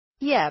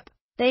Yep,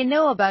 they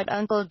know about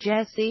Uncle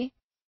Jesse.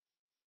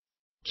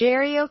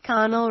 Jerry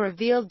O'Connell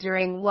revealed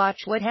during Watch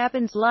What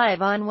Happens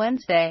Live on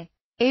Wednesday,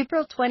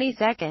 April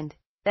 22,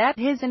 that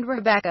his and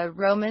Rebecca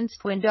Roman's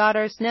twin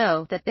daughters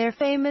know that their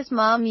famous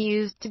mom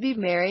used to be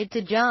married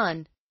to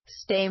John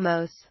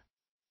Stamos.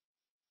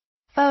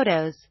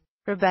 Photos.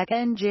 Rebecca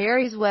and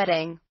Jerry's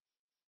wedding.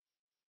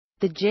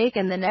 The Jake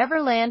and the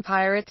Neverland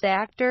Pirates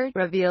actor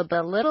revealed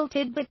the little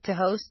tidbit to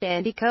host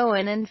Andy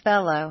Cohen and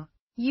fellow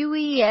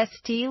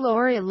UEST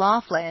Lori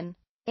Loughlin,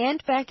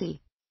 Aunt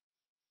Becky.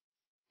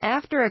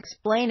 After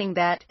explaining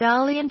that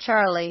Dolly and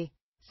Charlie,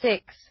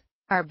 6,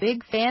 are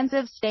big fans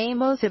of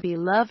Stamos'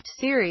 beloved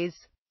series.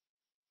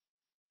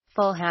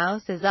 Full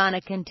House is on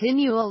a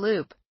continual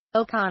loop,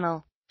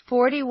 O'Connell,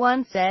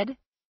 41 said.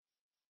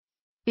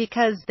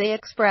 Because they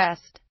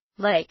expressed,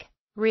 like,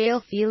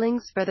 real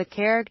feelings for the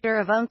character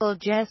of Uncle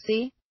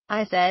Jesse,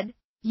 I said,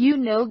 you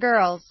know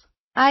girls,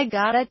 I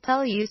gotta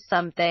tell you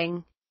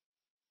something.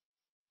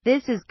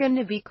 This is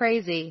gonna be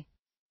crazy.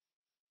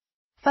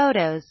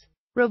 Photos.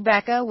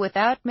 Rebecca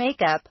without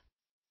makeup.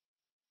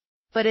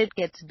 But it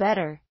gets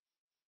better.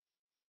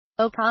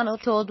 O'Connell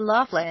told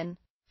Loughlin,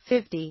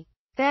 50,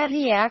 that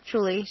he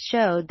actually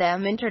showed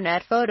them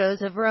internet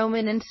photos of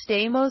Roman and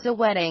Stamos'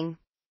 wedding.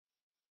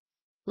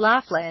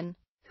 Loughlin,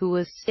 who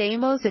was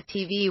Stamos'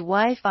 TV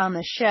wife on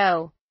the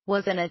show,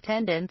 was in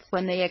attendance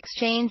when they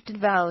exchanged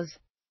vows.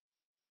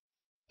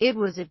 It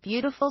was a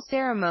beautiful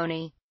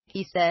ceremony,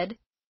 he said.